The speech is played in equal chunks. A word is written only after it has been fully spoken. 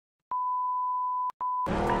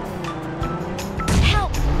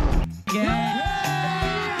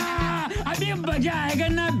मजा आएगा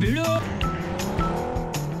ना भिड़ो।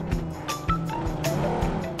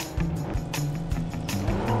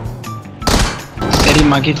 तेरी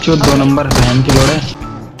माँ की चोट 2 नंबर बहन की लोड़े।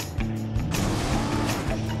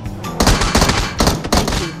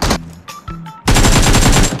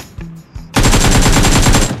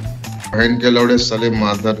 बहन के लौड़े साले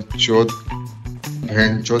मादर चोद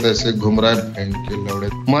बहन चोद ऐसे घूम रहा है बहन के लौड़े।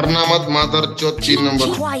 मरना मत मादर चोद 3 नंबर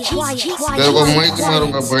तेरे को मैं ही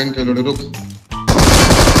मारूंगा बहन के लौड़े। रुक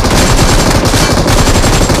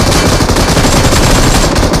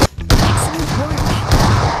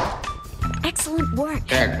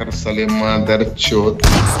क्या कर साले मादर चोद।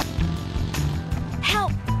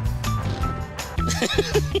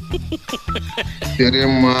 तेरे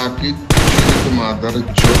माँ की मादर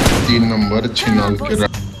चोद 3 नंबर छिनाल के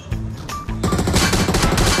रख।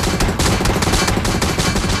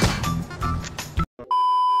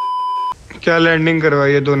 क्या लैंडिंग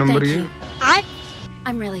करवाई है 2 नंबर की?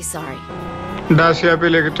 I'm really sorry. डासिया पे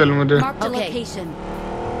लेके चल मुझे। Okay.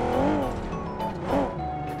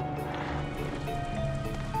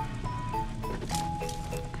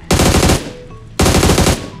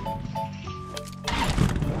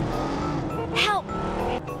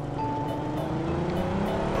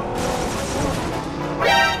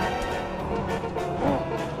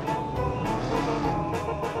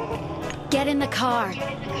 Get in the car.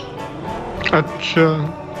 अच्छा,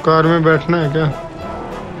 कार में बैठना है क्या?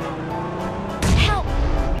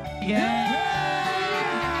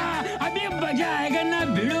 अभी मजा आएगा ना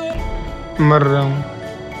भिड़ो। मर रहा हूँ,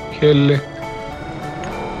 खेल ले।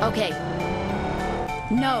 Okay.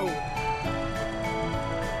 No.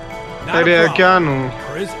 अरे यार क्या नो?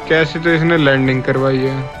 कैसे तो इसने लैंडिंग करवाई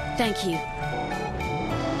है। Thank you.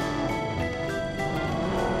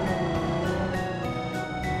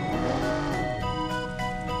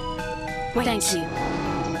 Thank you.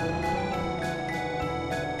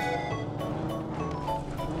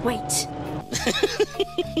 Wait.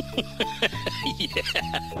 Yeah.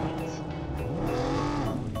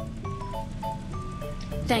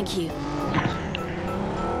 Thank you.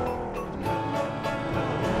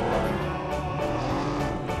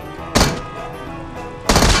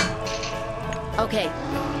 Okay.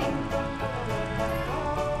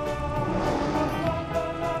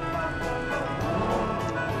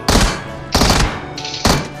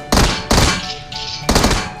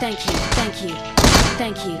 Thank you, thank you,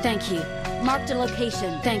 thank you, thank you. Marked a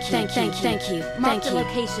location. Thank you, thank you. Marked a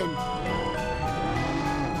location.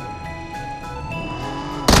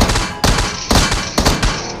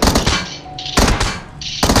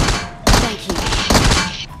 Thank you.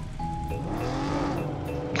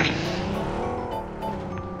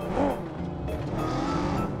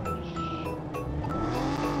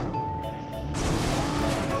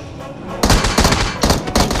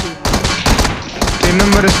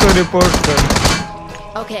 Number इसको report कर।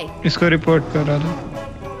 Okay. इसको report कर रहा था।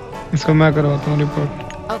 इसको मैं करवाता हूँ report.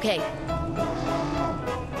 Okay.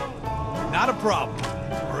 Not a problem,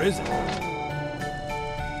 or is it?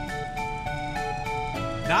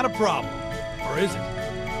 Not a problem, or is it?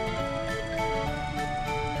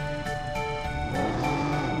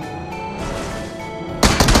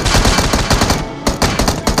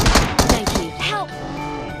 Thank you. Help.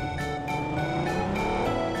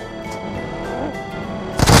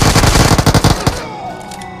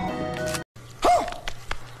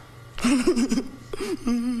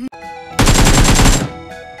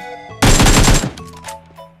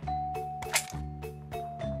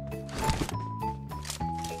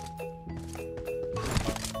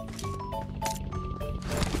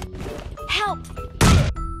 Help.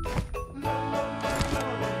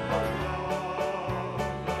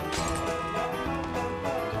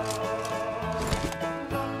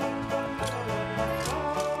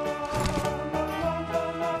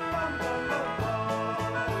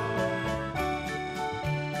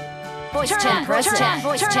 Voice chat, voice chat,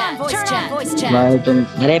 voice chat, voice chat, voice chat. भाई तुम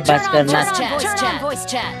अरे बस करना। Voice chat, voice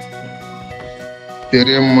chat.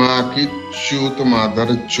 तेरे माँ की चूत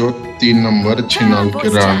मादर चोत 3 number छिनाल के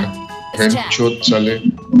राह बहन चोत चले।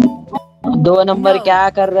 2 नंबर क्या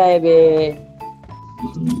कर रहा है बे?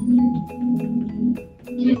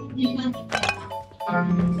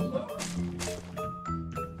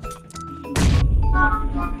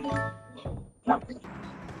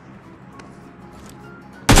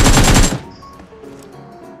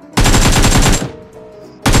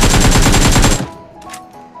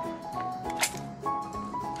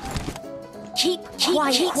 Keep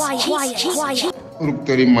quiet. रुक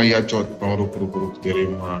तेरी मैया चौथ पाऊँ। रुक रुक रुक तेरी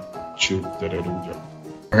माँ चूत तेरे रुक जा।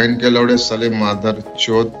 बहन के लौड़े साले मादर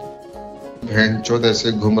चोद बहन चोद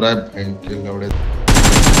ऐसे घूम रहा है बहन के लौड़े।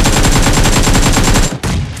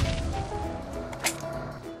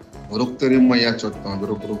 रुक तेरी मैया चोदता हूँ,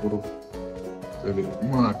 रुक रुक रुक, तेरी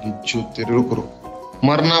माँ की चोद तेरी, रुक रुक,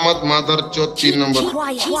 मरना मत मादर चोद 3 नंबर,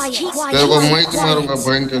 तेरे को मैं ही मारूंगा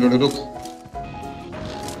बहन के लोड़े, रुक।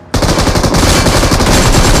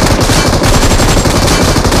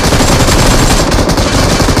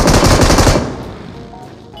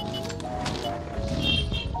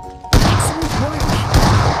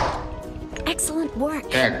 Excellent work.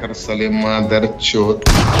 क्या कर साले मादर चोद,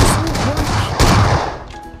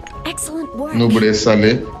 Excellent work. नुबड़े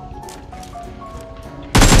साले।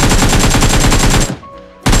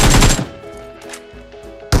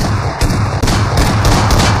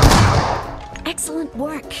 Excellent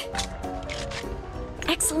work.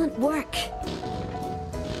 Excellent work.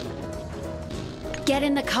 Get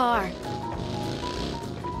in the car.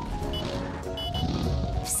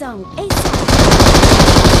 Song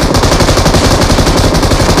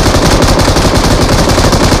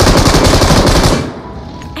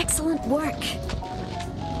Excellent work.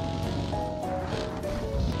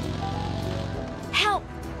 Help.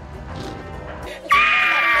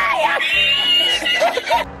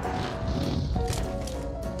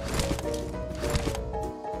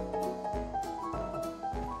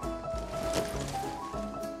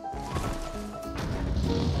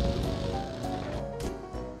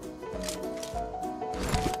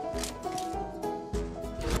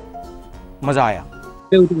 मजा आया।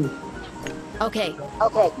 Okay.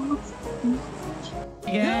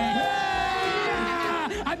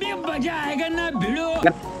 अभी मजा आएगा ना भिड़ो।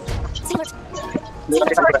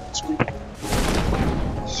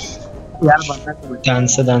 ध्यान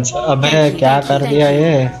से अबे क्या कर दिया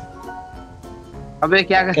ये? अबे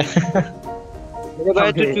क्या कर मेरे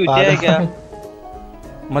भाई तू चूतिया है क्या?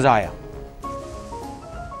 मजा आया।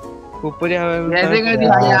 ऊपर ऐसे कर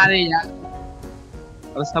दिया यार,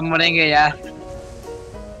 अब सब मरेंगे यार।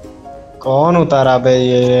 कौन उतारा बे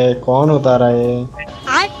ये? कौन उतारा ये?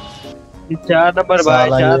 4 नंबर भाई,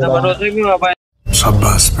 4 नंबर हो सकती है भाई।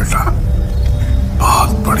 शाबाश बेटा,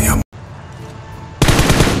 बहुत बढ़िया।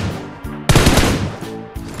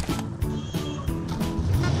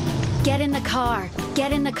 Get in the car.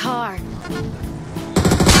 Get in the car.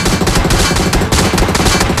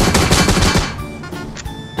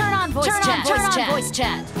 Turn on voice chat. Turn on voice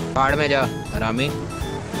chat. बाढ़ में जा रामी,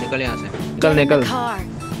 निकल यहाँ से, Get निकल in the निकल car.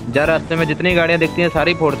 जा। रास्ते में जितनी गाड़ियाँ दिखती हैं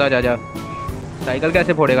सारी फोड़ता जा जा। साइकिल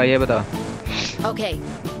कैसे फोड़ेगा ये बता। Okay.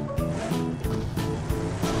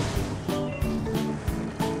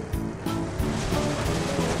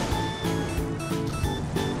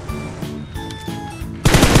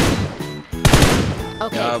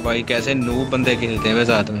 Okay. क्या भाई, कैसे नूब बंदे खेलते हैं वे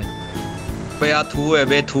साथ में। बे यार थू है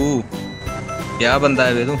बे, थू क्या बंदा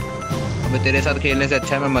है बे तू। अबे तेरे साथ खेलने से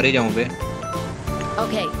अच्छा है मैं मर ही जाऊं बे।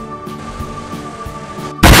 Okay.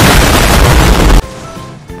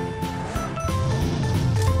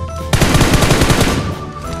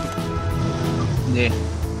 ये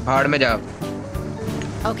भाड़ में जा।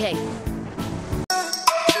 Okay.